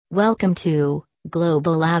Welcome to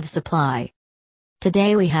Global Lab Supply.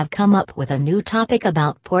 Today we have come up with a new topic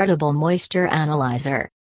about portable moisture analyzer.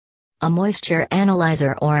 A moisture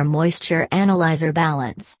analyzer or moisture analyzer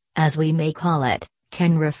balance, as we may call it,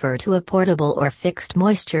 can refer to a portable or fixed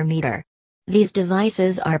moisture meter. These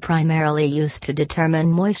devices are primarily used to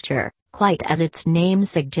determine moisture, quite as its name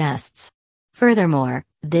suggests. Furthermore,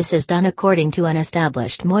 this is done according to an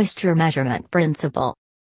established moisture measurement principle.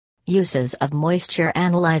 Uses of moisture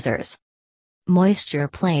analyzers. Moisture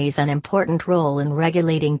plays an important role in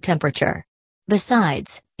regulating temperature.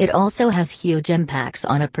 Besides, it also has huge impacts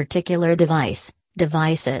on a particular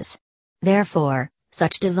devices. Therefore,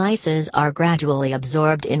 such devices are gradually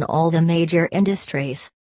absorbed in all the major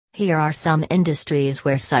industries. Here are some industries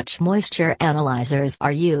where such moisture analyzers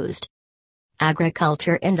are used.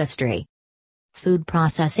 Agriculture industry. Food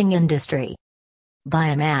processing industry.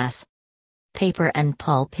 Biomass. Paper and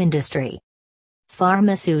pulp industry.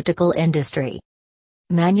 Pharmaceutical industry.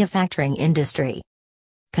 Manufacturing industry.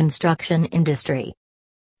 Construction industry.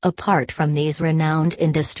 Apart from these renowned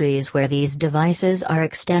industries where these devices are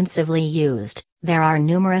extensively used, there are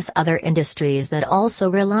numerous other industries that also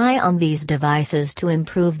rely on these devices to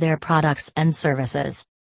improve their products and services.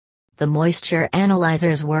 The moisture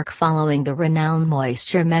analyzers work following the renowned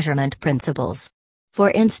moisture measurement principles.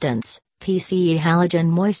 For instance, PCE halogen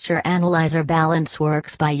moisture analyzer balance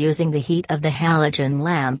works by using the heat of the halogen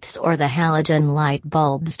lamps or the halogen light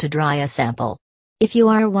bulbs to dry a sample. If you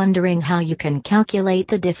are wondering how you can calculate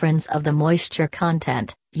the difference of the moisture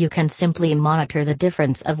content, you can simply monitor the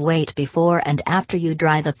difference of weight before and after you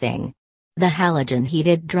dry the thing. The halogen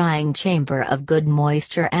heated drying chamber of good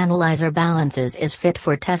moisture analyzer balances is fit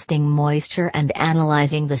for testing moisture and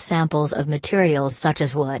analyzing the samples of materials such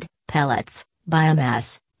as wood, pellets,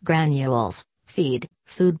 biomass, granules, feed,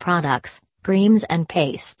 food products, creams and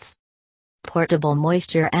pastes. Portable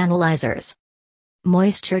moisture analyzers.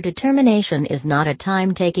 Moisture determination is not a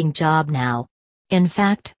time-taking job now. In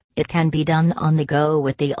fact, it can be done on the go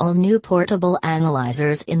with the all-new portable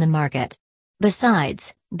analyzers in the market.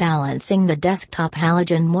 Besides, balancing the desktop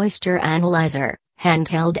halogen moisture analyzer,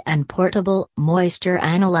 handheld and portable moisture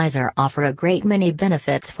analyzer offer a great many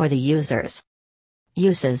benefits for the users.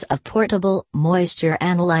 Uses of portable moisture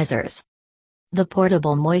analyzers. The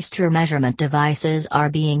portable moisture measurement devices are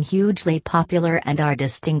being hugely popular and are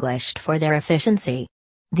distinguished for their efficiency.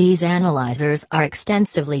 These analyzers are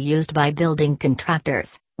extensively used by building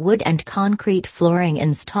contractors, wood and concrete flooring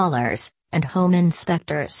installers, and home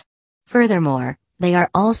inspectors. Furthermore, they are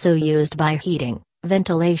also used by heating,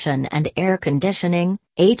 ventilation and air conditioning,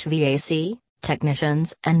 HVAC,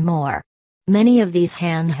 technicians and more. Many of these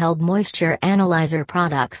handheld moisture analyzer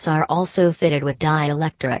products are also fitted with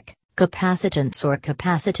dielectric, capacitance or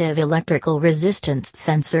capacitive electrical resistance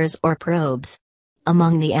sensors or probes.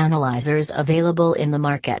 Among the analyzers available in the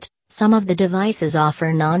market, some of the devices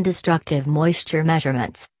offer non-destructive moisture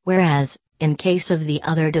measurements, whereas, in case of the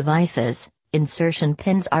other devices, insertion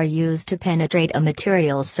pins are used to penetrate a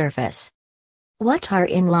material's surface. What are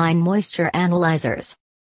inline moisture analyzers?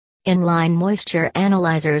 Inline moisture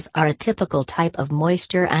analyzers are a typical type of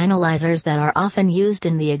moisture analyzers that are often used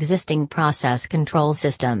in the existing process control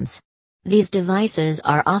systems. These devices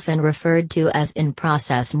are often referred to as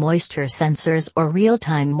in-process moisture sensors or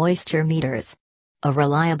real-time moisture meters. A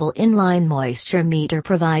reliable inline moisture meter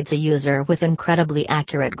provides a user with incredibly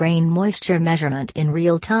accurate grain moisture measurement in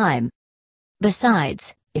real time.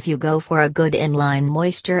 Besides, if you go for a good inline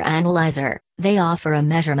moisture analyzer, they offer a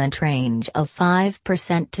measurement range of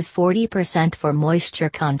 5% to 40% for moisture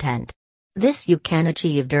content. This you can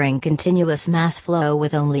achieve during continuous mass flow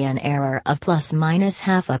with only an error of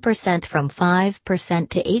 ±0.5% from 5%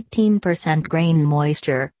 to 18% grain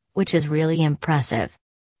moisture, which is really impressive.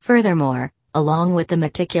 Furthermore, along with the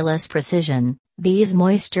meticulous precision, these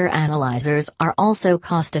moisture analyzers are also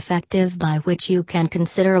cost-effective, by which you can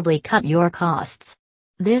considerably cut your costs.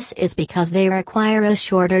 This is because they require a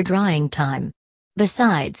shorter drying time.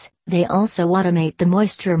 Besides, they also automate the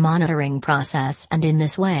moisture monitoring process and in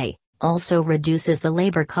this way, also reduces the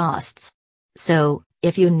labor costs. So,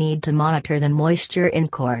 if you need to monitor the moisture in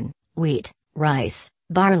corn, wheat, rice,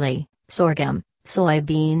 barley, sorghum,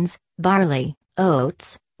 soybeans, barley,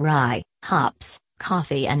 oats, rye, hops,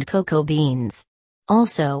 coffee and cocoa beans.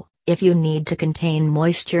 Also, if you need to contain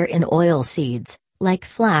moisture in oil seeds, like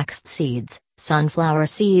flax seeds, sunflower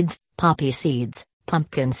seeds, poppy seeds,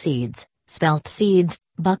 pumpkin seeds, spelt seeds,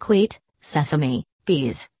 buckwheat, sesame,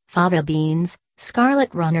 peas, fava beans,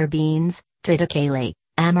 scarlet runner beans, triticale,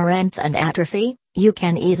 amaranth and atrophy, you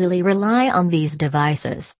can easily rely on these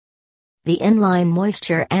devices. The inline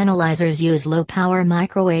moisture analyzers use low-power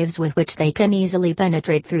microwaves with which they can easily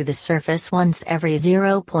penetrate through the surface once every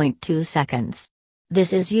 0.2 seconds.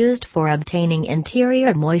 This is used for obtaining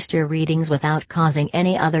interior moisture readings without causing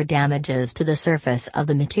any other damages to the surface of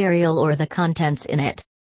the material or the contents in it.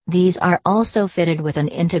 These are also fitted with an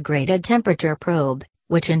integrated temperature probe,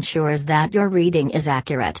 which ensures that your reading is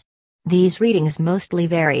accurate. These readings mostly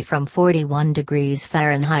vary from 41 degrees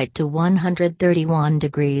Fahrenheit to 131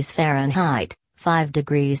 degrees Fahrenheit, 5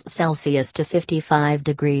 degrees Celsius to 55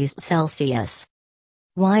 degrees Celsius.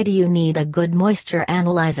 Why do you need a good moisture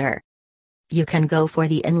analyzer? You can go for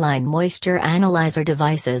the inline moisture analyzer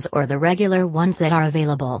devices or the regular ones that are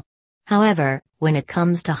available. However, when it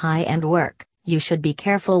comes to high-end work, you should be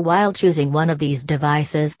careful while choosing one of these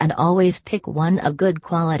devices and always pick one of good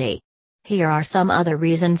quality. Here are some other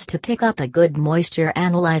reasons to pick up a good moisture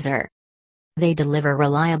analyzer. They deliver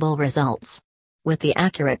reliable results. With the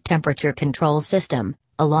accurate temperature control system,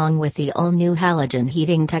 along with the all-new halogen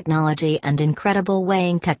heating technology and incredible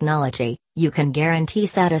weighing technology, you can guarantee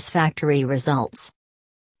satisfactory results.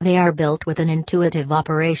 They are built with an intuitive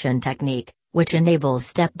operation technique, which enables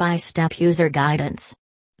step-by-step user guidance.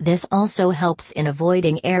 This also helps in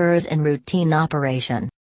avoiding errors in routine operation.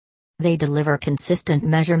 They deliver consistent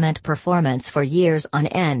measurement performance for years on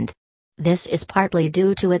end. This is partly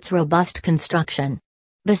due to its robust construction.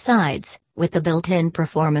 Besides, with the built-in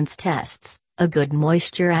performance tests, a good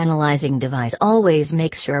moisture analyzing device always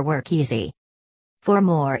makes your work easy. For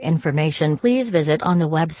more information, please visit on the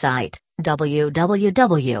website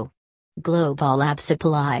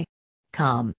www.globalabsupply.com.